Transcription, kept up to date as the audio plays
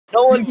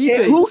No one You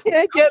can. Who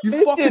can't get You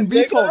bitches, fucking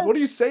nigga? retard. What are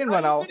you saying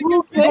right now? Who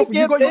You can't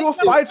get got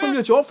bitches? fired from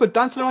your job for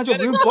dancing around your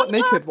room butt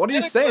naked. What are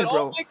you saying,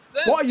 bro?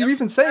 What are you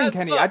even saying,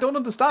 Kenny? I don't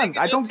understand.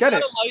 I don't get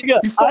it. You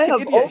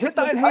fucking idiot. Hit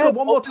that inhaler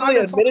one more time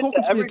and stop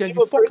talking to me again.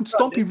 You fucking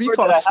stumpy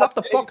retard. I'll slap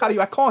the fuck out of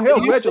you. I can't hear a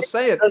word you're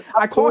saying.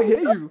 I can't hear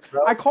you.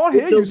 I can't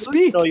hear you.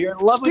 Speak. Speak. You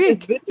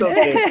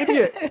fucking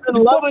idiot.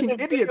 You fucking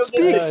idiot.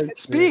 Speak.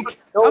 Speak.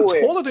 I'm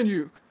taller than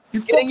you.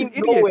 You fucking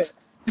idiot.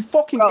 You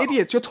fucking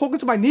idiot. You're talking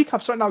to my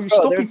kneecaps right now, you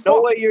stumpy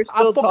fuck.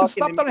 I'll fucking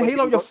slap that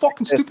inhaler out your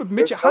fucking stupid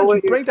midget hand,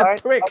 you brain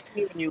dead prick.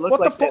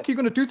 What the fuck are you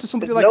gonna do to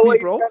somebody like me,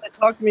 bro?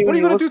 What are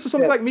you gonna do to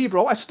somebody like me,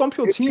 bro? I stomp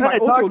your team, I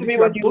audio leak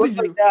you, I bully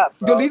you.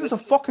 Your leader's a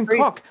fucking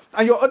cock.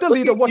 And your other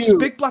leader watches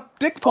big black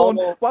dick porn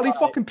while he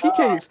fucking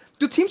PKs.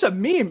 Your team's a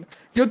meme.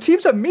 Your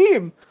team's a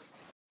meme.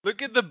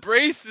 Look at the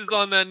braces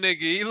on that nigga.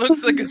 He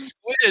looks like a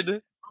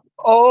squid.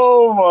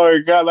 Oh my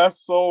god, that's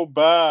so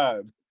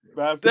bad.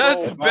 That's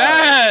so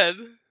bad.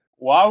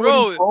 Why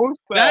would he post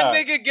that? That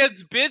nigga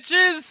gets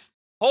bitches?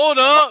 Hold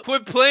up.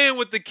 Quit playing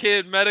with the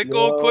kid,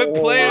 Medical. Quit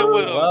playing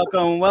with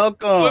him.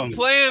 Welcome. Quit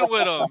playing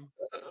with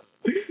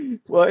him.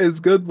 What is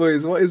good,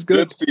 boys? What is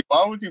good? Nipsey,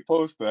 why would you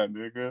post that,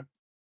 nigga?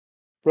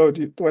 Bro,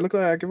 do I look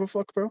like I give a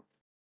fuck, bro?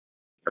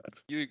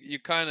 You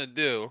kind of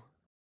do.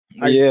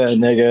 Yeah,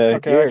 nigga.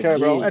 Okay,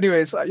 bro.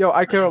 Anyways, yo,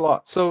 I care a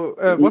lot. So,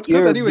 what's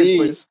good anyways,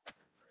 boys?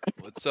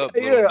 What's up,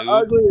 You're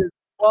ugly as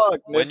fuck.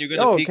 When you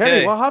gonna PK?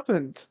 Kenny, what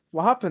happened?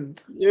 What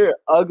happened? You're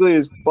ugly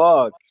as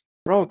fuck.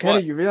 Bro,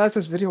 Kenny, you realize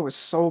this video was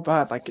so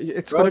bad. Like,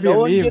 it's gonna be no a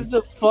one meme. gives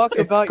a fuck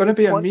about it's gonna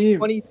be a meme.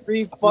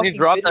 2023 fucking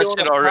dropped that video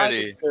shit on a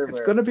already.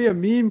 It's gonna be a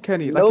meme,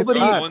 Kenny. Like, Nobody,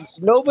 it's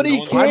bad. nobody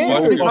no cares.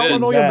 Why do you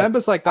want all your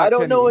members like that, I don't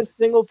Kenny? know a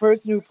single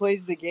person who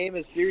plays the game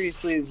as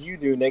seriously as you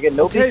do, nigga.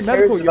 Nobody cares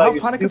Medical, you about have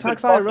your panic stupid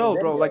attacks IRL, bro.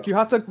 video. Like, you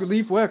have to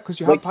leave work because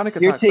you have panic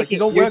you're attacks. Like, you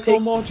don't you're work no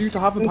more due to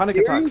having panic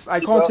attacks. I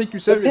can't bro. take you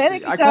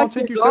seriously. I can't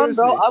take you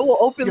seriously. Bro. I will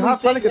openly You have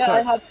say panic that I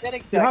attacks. have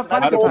panic attacks. You have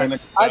panic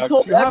attacks. I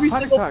told You have every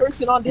panic single attacks.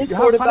 person on You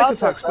Discord have panic about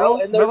attacks, that, bro.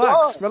 and they're Relax,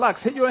 wrong.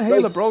 relax. Hit your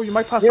inhaler, bro. You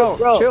might pass out.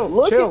 Bro, Chill,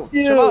 look chill, at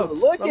you. chill out.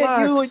 Look relax.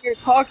 at you when you're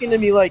talking to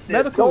me like this.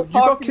 Medical, you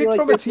got kicked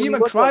from a team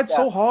and cried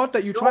so hard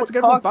that you tried to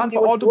get him banned for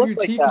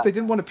RWT because they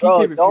didn't want to PK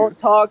with you. Don't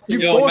talk to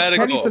me. You forced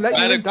Kenny to let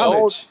you in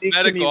damage.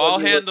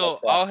 Medical,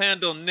 I'll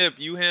handle Nip.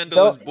 You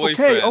handle his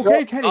boyfriend.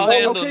 Okay, Kenny.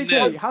 Okay,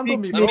 Kenny. Handle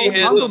me, bro. Let me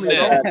handle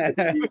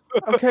Nip.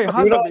 Okay,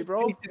 handle me,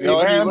 bro. Yo,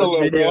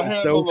 handle him,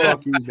 bro. So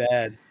fucking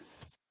bad.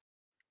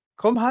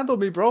 Come handle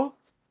me, bro.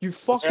 You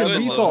fucking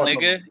Good, little retard.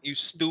 nigga. You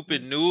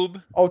stupid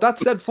noob. Oh,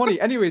 that's dead funny.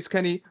 Anyways,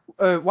 Kenny,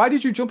 why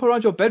did you jump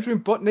around your bedroom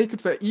butt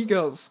naked for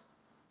e-girls?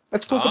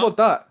 Let's talk about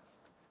that.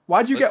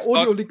 Why did you get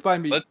audio leaked by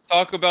me? Let's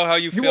talk about how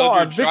you failed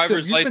are your a victim.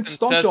 driver's You've been license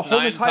stomped test your whole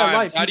 9 entire life.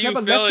 times. How do You you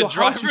never fail left a your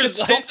house. You get driver's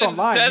stomped license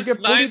online. You test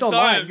get 9 bullied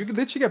online. times? You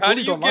literally get How do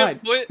bullied you online.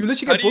 You literally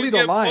get bullied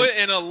online. put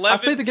in 11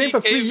 I played the game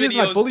for 3 years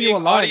and I videos bully you being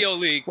online. audio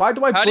leaked? Why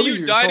do I How do bully you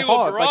you die so to a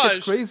hard? Like, barrage?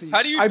 it's crazy.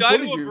 How do you I die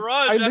bully to a you. barrage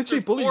I after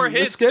literally bully 4 you. You're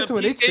hits scared in to a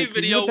an PK 8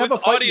 video You would never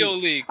with fight audio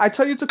me. leak? I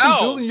tell you to come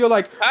How? build and you're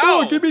like,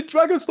 How? oh, give me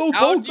Dragonstone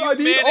How bolts. do you I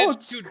need manage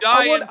odds. to I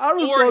die want in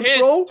arrow 4 shots, hits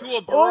bro. to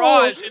a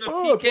barrage in a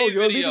bro, PK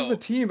you're a leader of video? a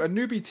team, a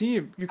newbie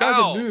team. You guys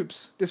How? are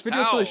noobs. This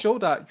video's gonna How? show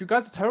that. You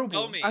guys are terrible.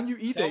 Tell me. And you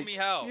eat Tell it. me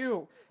how.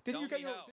 Ew. Didn't Tell you get me your how.